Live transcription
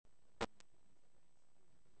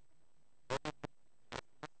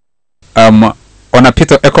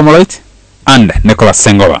Onapito Ekomoloit and Nicholas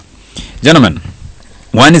Sengowa. Gentlemen,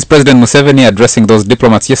 one is President Museveni addressing those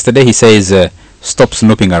diplomats yesterday. He says, stop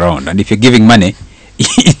snooping around. And if you're giving money,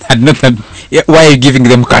 why are you giving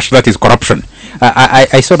them cash? That is corruption.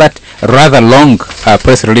 I saw that rather long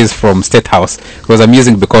press release from State House. It was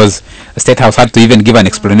amusing because State House had to even give an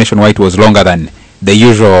explanation why it was longer than the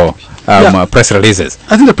usual press releases.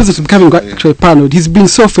 I think the president is becoming actually paranoid. He's been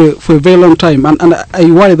so for a very long time, and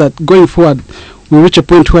I worry that going forward we'll reach a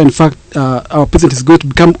point where in fact our president is going to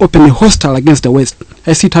become openly hostile against the West.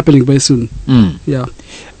 I see it happening very soon. Yeah.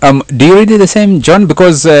 Do you read it the same, John?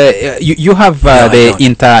 Because you have the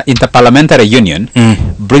Interparliamentary Union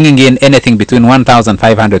bringing in anything between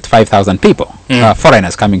 1,500 to 5,000 people,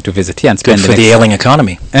 foreigners coming to visit here and spend for the ailing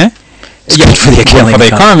economy. Yeah, for the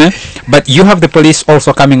economy. But you have the police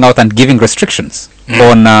also coming out and giving restrictions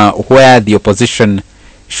on where the opposition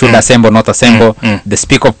should assemble, not assemble. The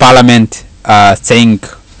Speaker of Parliament saying,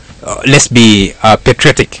 let's be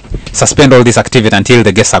patriotic, suspend all this activity until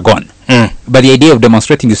the guests are gone. But the idea of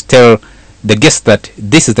demonstrating is to tell the guests that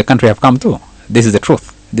this is the country I've come to. This is the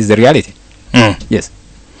truth. This is the reality. Yes.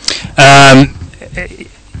 Let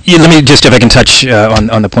me just, if I can touch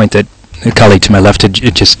on the point that a colleague to my left had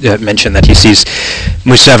just mentioned, that he sees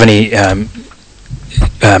Museveni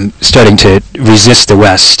starting to resist the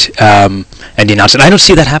West and denounce it. I don't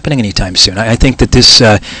see that happening anytime soon. I think that this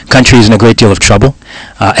country is in a great deal of trouble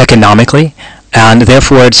economically, and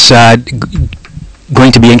therefore it's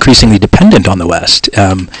going to be increasingly dependent on the West,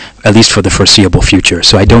 at least for the foreseeable future.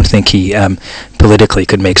 So I don't think he politically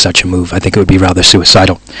could make such a move. I think it would be rather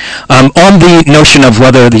suicidal. On the notion of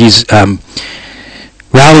whether these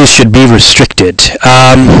rallies should be restricted,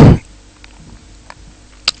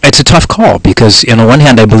 it's a tough call because, on the one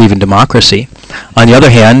hand, I believe in democracy. On the other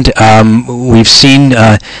hand, we've seen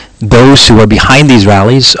those who are behind these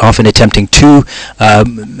rallies often attempting to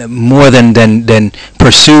more than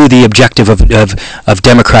pursue the objective of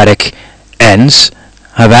democratic ends,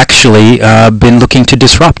 have actually been looking to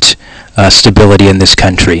disrupt stability in this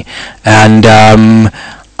country. And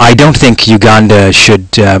I don't think Uganda should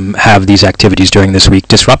have these activities during this week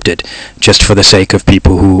disrupted just for the sake of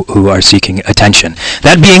people who are seeking attention.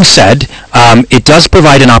 That being said, it does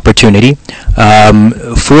provide an opportunity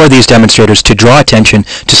for these demonstrators to draw attention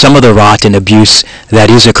to some of the rot and abuse that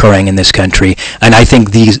is occurring in this country. And I think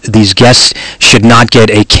these guests should not get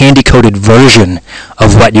a candy-coated version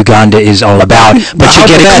of what Uganda is all about, but should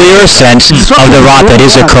get a clear sense of the rot that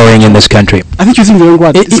is occurring in this country. I think using the wrong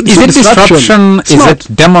word. Is it disruption? Is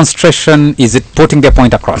it demonstration? Is it putting their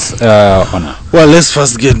point across? Well, let's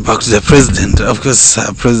first get back to the president. Of course,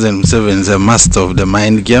 President Museveni is a master of the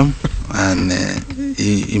mind game, and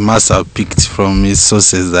he must have picked from his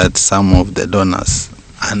sources that some of the donors,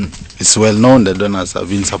 and it's well known the donors have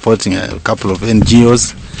been supporting a couple of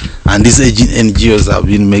NGOs, and these NGOs have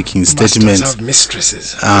been making statements,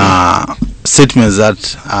 statements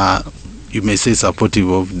that you may say supportive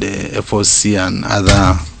of the FOC and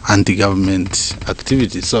other anti-government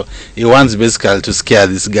activities. So he wants basically to scare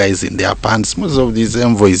these guys in their pants. Most of these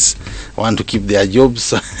envoys want to keep their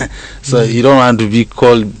jobs, so you don't want to be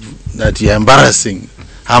called that you're embarrassing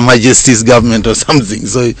Her Majesty's government or something.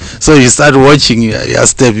 So you start watching your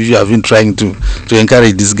step if you have been trying to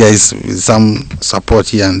encourage these guys with some support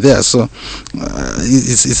here and there. So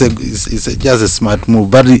it's just a smart move,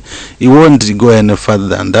 but it won't go any further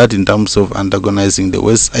than that in terms of antagonizing the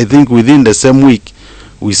West. I think within the same week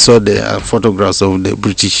we saw the photographs of the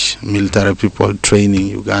British military people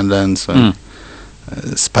training Ugandans on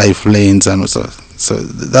spy planes and so. So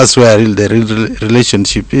that's where the real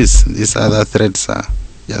relationship is. These other threats are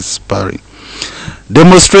just sparring.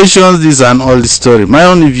 Demonstrations is an old story. My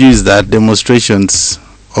only view is that demonstrations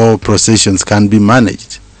or processions can be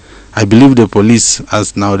managed. I believe the police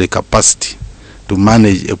has now the capacity to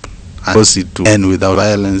manage a policy to end without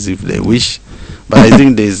violence if they wish. But I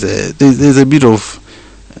think there's a bit of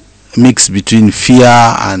mix between fear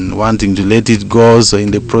and wanting to let it go. So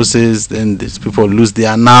in the process, then these people lose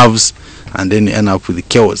their nerves, and then you end up with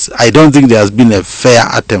chaos. I don't think there has been a fair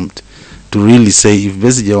attempt to really say, if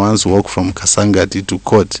Besigye wants to walk from Kasangati to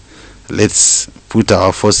court, let's put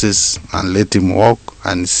our forces and let him walk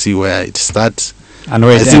and see where it starts. And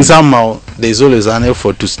I think somehow there's always an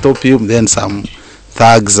effort to stop him. Then some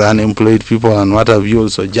thugs, unemployed people and what have you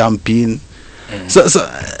also jump in. So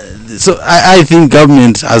I think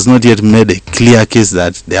government has not yet made a clear case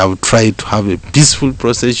that they have tried to have a peaceful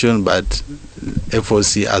procession, but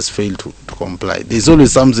FOC has failed to comply. There's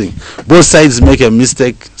always something. Both sides make a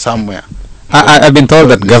mistake somewhere. I've been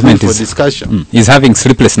told that government is having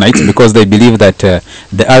sleepless nights because they believe that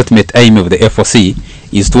the ultimate aim of the FOC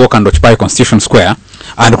is to walk and occupy Constitution Square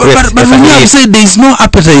and create but when you have said there is no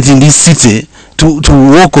appetite in this city to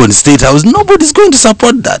walk on State House, nobody's going to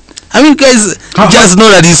support that. I mean, guys, just know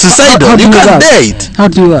that it's suicidal. You can't dare it. How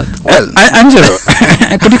do you do that? Well, Angelo,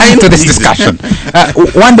 could you come to this discussion?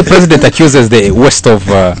 One, the president accuses the West of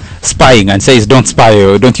spying and says, don't spy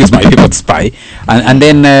or don't use my people to spy. And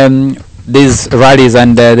then these rallies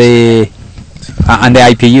and the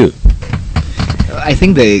IPU. I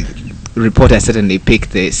think the reporter certainly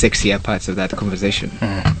picked the sexier parts of that conversation.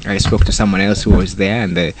 I spoke to someone else who was there,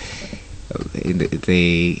 and the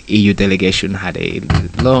EU delegation had a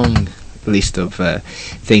long list of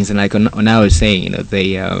things, and like on I was saying,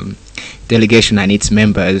 the delegation and its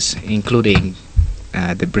members, including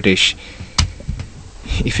the British,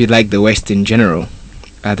 if you like, the West in general,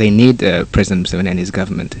 they need President Museveni and his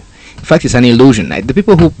government. In fact, it's an illusion. The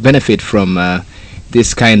people who benefit from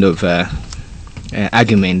this kind of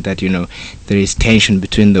argument that there is tension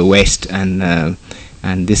between the West and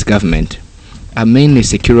this government are mainly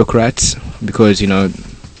securocrats, because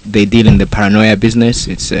they deal in the paranoia business.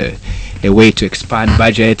 It's a way to expand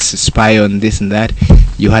budgets, spy on this and that.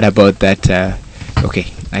 You heard about that. Okay,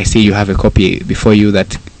 I see you have a copy before you,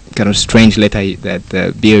 that kind of strange letter that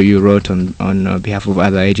the BOU wrote on behalf of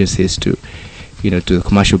other agencies to to the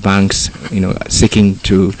commercial banks, seeking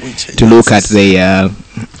to look at the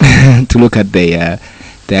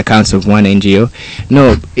the accounts of one NGO.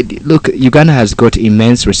 No, look, Uganda has got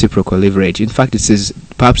immense reciprocal leverage. In fact, this is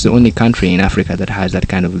perhaps the only country in Africa that has that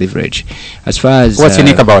kind of leverage. As far as what's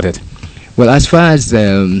unique about it? Well, as far as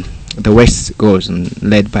the West goes, and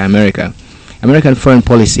led by America, American foreign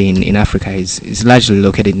policy in Africa is largely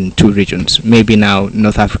located in two regions. Maybe now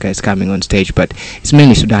North Africa is coming on stage, but it's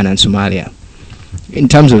mainly Sudan and Somalia. In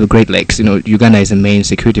terms of the Great Lakes, Uganda is the main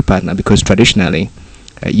security partner, because traditionally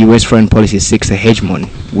U.S. foreign policy seeks a hegemon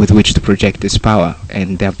with which to project its power,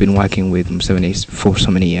 and they have been working with Museveni for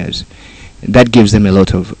so many years. That gives them a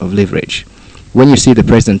lot of leverage. When you see the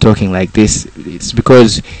president talking like this, it's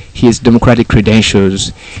because his democratic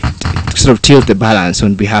credentials sort of tilt the balance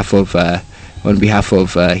on behalf of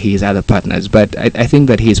his other partners. But I think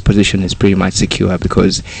that his position is pretty much secure,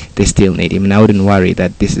 because they still need him, and I wouldn't worry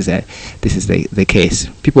that this is the case.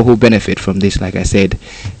 People who benefit from this, like I said,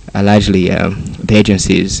 are largely the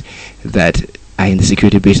agencies that are in the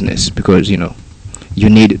security business, because you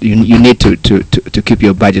need to keep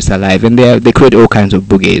your budgets alive, and they create all kinds of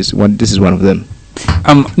boogies. This is one of them.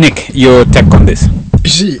 Nick, your take on this? You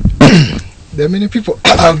see, there are many people.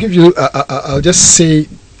 I'll just say,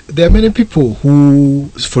 there are many people who,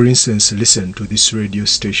 for instance, listen to this radio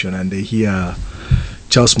station and they hear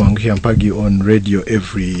Charles Manguhiampagi on radio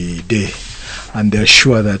every day, and they're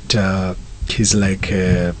sure that he's like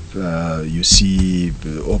you see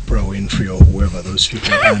Oprah Winfrey or whoever, those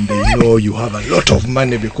people, and they know you have a lot of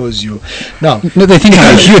money because you no, they think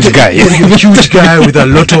I'm a huge guy. You're a huge guy with a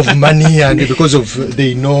lot of money, and because of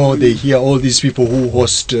they hear all these people who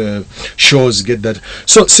host shows get that.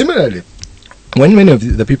 So similarly, when many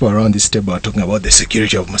of the people around this table are talking about the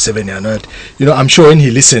security of Museveni and what, I'm sure when he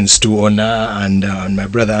listens to Ona and my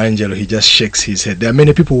brother Angelo, he just shakes his head. There are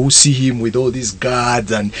many people who see him with all these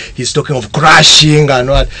guards, and he's talking of crashing and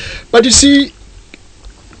what. But you see,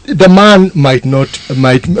 the man might not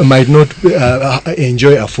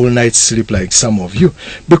enjoy a full night's sleep like some of you,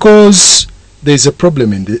 because there's a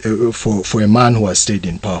problem in the, for a man who has stayed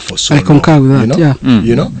in power for so long. I concur with that.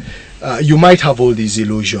 Yeah. You might have all these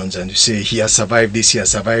illusions and you say he has survived this, he has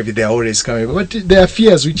survived it, they are always coming, but there are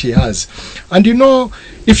fears which he has. And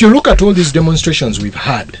if you look at all these demonstrations we've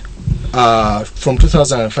had from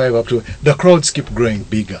 2005 up to, the crowds keep growing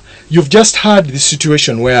bigger. You've just had this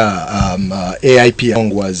situation where AIP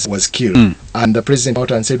was killed, and the president out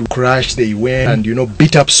and said, crash, they went and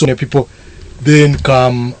beat up so many people. Then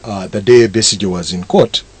come the day Besigye was in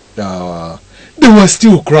court, there were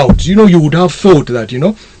still crowds. You would have thought that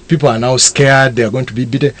people are now scared, they are going to be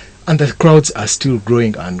beaten, and the crowds are still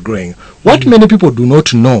growing and growing. What many people do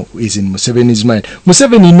not know is in Museveni's mind.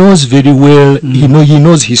 Museveni knows very well, he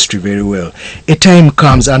knows history very well. A time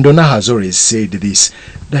comes, and Ona has always said this,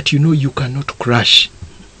 that you cannot crash.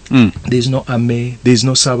 There's no Ame, there's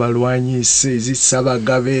no Sabalwanyi, is it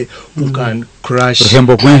Sabagave who can crash, who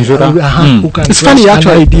can it's crash funny, an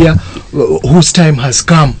actually. idea whose time has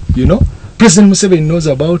come, President Museveni knows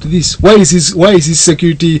about this. Why is his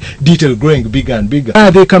security detail growing bigger and bigger?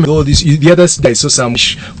 They come with all this. The other day I saw some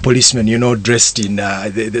policemen, dressed in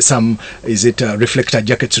some reflector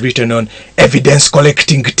jackets written on evidence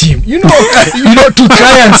collecting team. To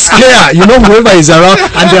try and scare whoever is around,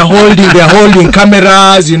 and they're holding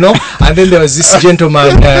cameras, And then there was this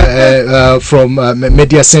gentleman from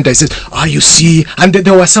media center. He says, you see, and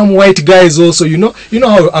there were some white guys also. You know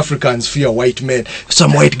how Africans fear white men.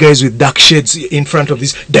 Some white guys with dark shades in front of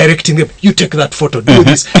this, directing them. You take that photo, do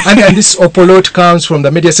this, and this opolot comes from the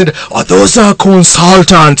media center. Those are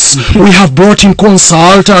consultants. We have brought in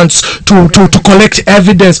consultants to collect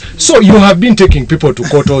evidence. So you have been taking people to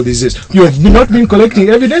court all these years. You have not been collecting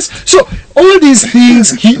evidence. So all these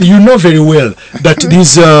things, you know very well that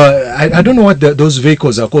these I don't know what those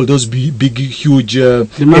vehicles are called. Those big huge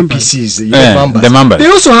APCs. The Mambas. They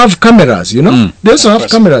also have cameras. They also have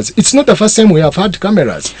cameras. It's not the first time we have had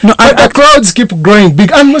cameras. No, but the crowds keep growing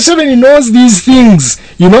big, and Museveni knows these things.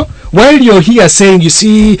 While you're here saying, you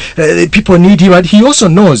see, people need him, and he also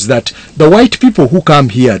knows that the white people who come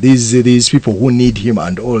here, these people who need him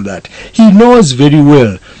and all that, he knows very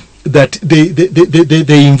well that they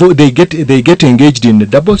get engaged in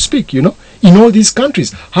double speak, in all these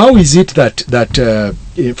countries. How is it that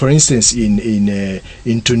for instance,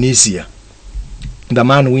 in Tunisia, the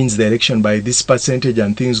man wins the election by this percentage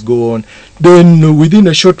and things go on, then within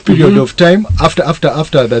a short period of time, after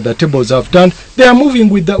the tables have turned, they are moving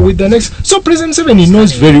with the next. So President Museveni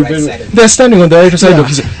knows very well. They're standing on the right side of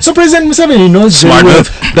his. So President Museveni knows very well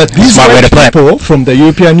that these white people from the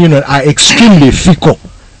European Union are extremely fickle.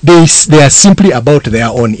 They are simply about their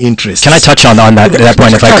own interests. Can I touch on that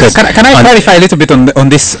point if I could? Can I clarify a little bit on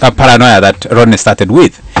this paranoia that Rodney started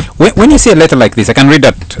with? When you see a letter like this, I can read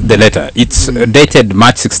the letter. It's dated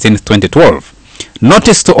March 16, 2012.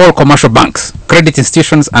 Notice to all commercial banks, credit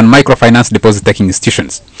institutions, and microfinance deposit-taking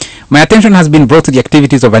institutions. My attention has been brought to the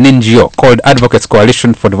activities of an NGO called Advocates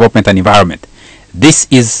Coalition for Development and Environment.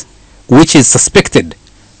 Which is suspected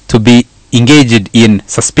to be engaged in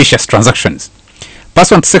suspicious transactions.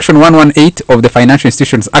 Pursuant to Section 118 of the Financial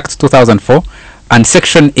Institutions Act 2004 and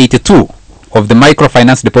Section 82 of the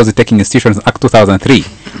Microfinance Deposit-Taking Institutions Act 2003,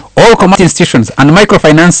 all commercial institutions and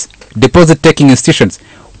microfinance deposit-taking institutions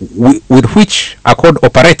with which Accord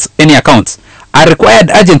operates any accounts are required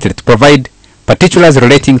urgently to provide particulars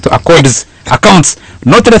relating to Accord's accounts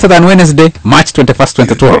not later than Wednesday, March 21st,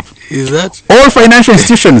 2012. Is that? All financial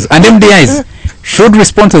institutions and MDIs should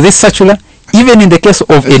respond to this circular, even in the case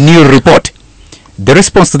of a new report. The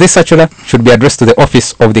response to this circular should be addressed to the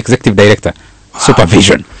Office of the Executive Director,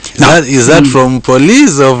 Supervision. Is that from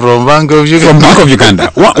police or from Bank of Uganda? From Bank of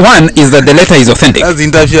Uganda. One is that the letter is authentic. That's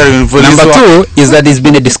interfering with police. Number two is that there's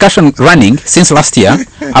been a discussion running since last year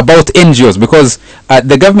about NGOs, because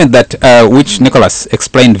the government which Nicholas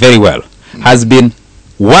explained very well has been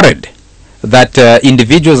worried that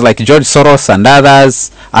individuals like George Soros and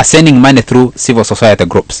others are sending money through civil society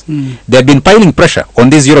groups. They have been piling pressure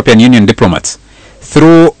on these European Union diplomats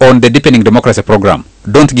on the Deepening Democracy Program.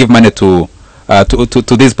 Don't give money to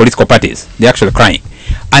these political parties. They're actually crying.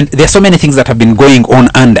 And there are so many things that have been going on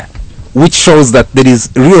under, which shows that there is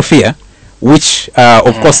real fear, which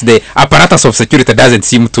of course the apparatus of security doesn't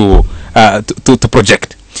seem to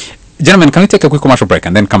project. Gentlemen, can we take a quick commercial break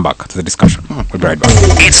and then come back to the discussion? We'll be right back.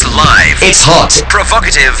 It's live, it's hot,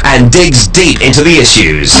 provocative, and digs deep into the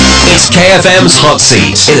issues. It's KFM's Hot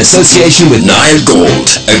Seat in association with Nile Gold,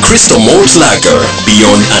 a crystal malt lager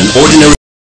beyond an ordinary